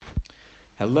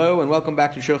Hello and welcome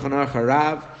back to Shulchan Aruch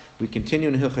Harav. We continue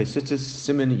in Hilchei Tzitzis,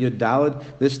 Siman Yud Dalet.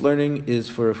 This learning is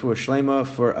for Shlema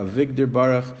for Avigdor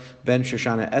Baruch ben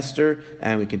Shoshana Esther,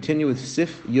 and we continue with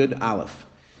Sif Yud Aleph.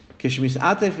 If a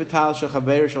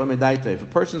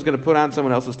person is going to put on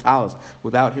someone else's talis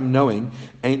without him knowing,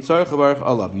 you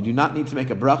do not need to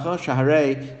make a bracha.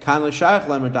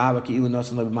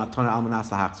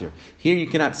 Here you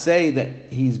cannot say that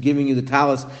he's giving you the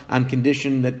talis on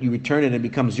condition that you return it and it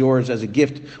becomes yours as a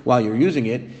gift while you're using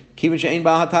it.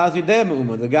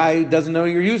 The guy doesn't know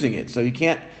you're using it, so you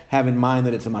can't have in mind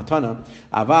that it's a matana.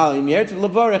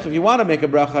 If you want to make a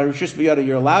bracha,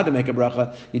 you're allowed to make a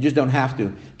bracha, you just don't have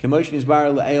to.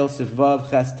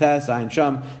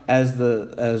 As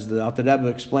the Alter Rebbe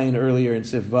explained earlier in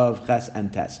Sif Vav, Ches,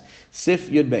 and Tes. Sif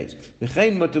Yud Beis.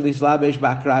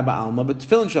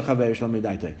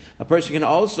 A person can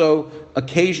also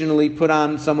occasionally put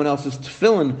on someone else's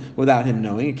tefillin without him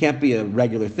knowing. It can't be a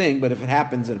regular thing, but if it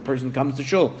happens that a person comes to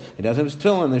shul, he doesn't have his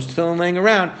tefillin, there's tefillin laying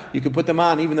around, you can put them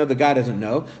on even though the guy doesn't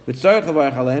know. But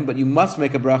you must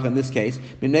make a bracha in this case,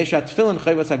 because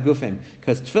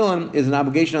tefillin is an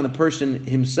obligation on the person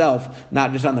himself,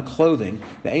 not just on the clothing.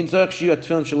 And therefore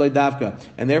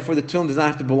the tefillin does not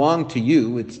have to belong to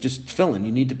you, it's just tefillin.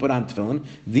 You need to put on tefillin.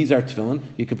 These are tefillin.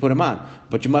 You can put them on.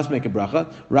 But you must make a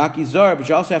bracha. Raki zar, but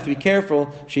you also have to be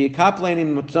careful. If you came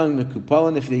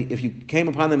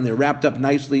upon them and they're wrapped up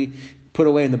nicely, put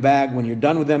away in the bag. When you're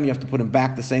done with them, you have to put them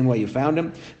back the same way you found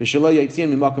them.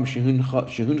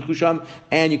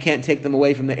 And you can't take them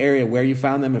away from the area where you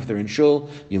found them. If they're in shul,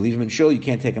 you leave them in shul. You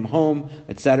can't take them home,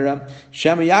 etc.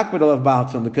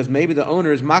 Because maybe the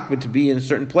owner is makbid to be in a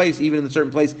certain place, even in a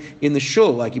certain place in the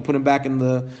shul, like you put them back on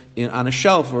a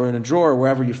shelf or in a drawer, or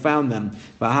wherever you found them.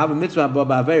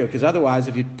 Because otherwise,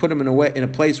 if you put them in a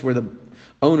place where the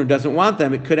owner doesn't want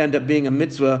them, it could end up being a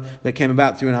mitzvah that came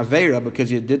about through an aveira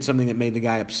because you did something that made the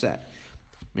guy upset.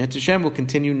 Mitzvah Hashem will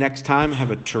continue next time.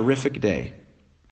 Have a terrific day.